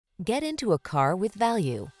Get into a car with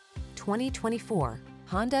value. 2024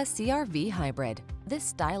 Honda CR-V Hybrid. This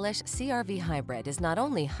stylish CR-V Hybrid is not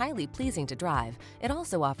only highly pleasing to drive, it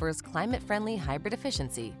also offers climate-friendly hybrid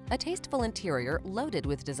efficiency, a tasteful interior loaded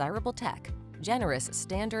with desirable tech, generous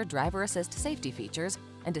standard driver assist safety features,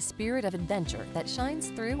 and a spirit of adventure that shines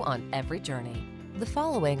through on every journey. The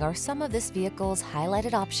following are some of this vehicle's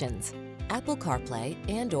highlighted options: Apple CarPlay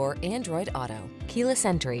and/or Android Auto, keyless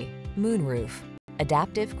entry, moonroof,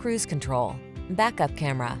 adaptive cruise control, backup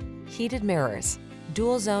camera, heated mirrors,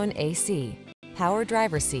 dual zone AC, power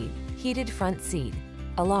driver seat, heated front seat,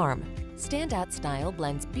 alarm. Standout style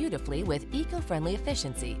blends beautifully with eco-friendly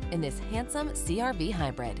efficiency in this handsome CR-V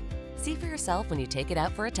Hybrid. See for yourself when you take it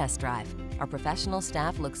out for a test drive. Our professional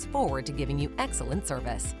staff looks forward to giving you excellent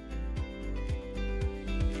service.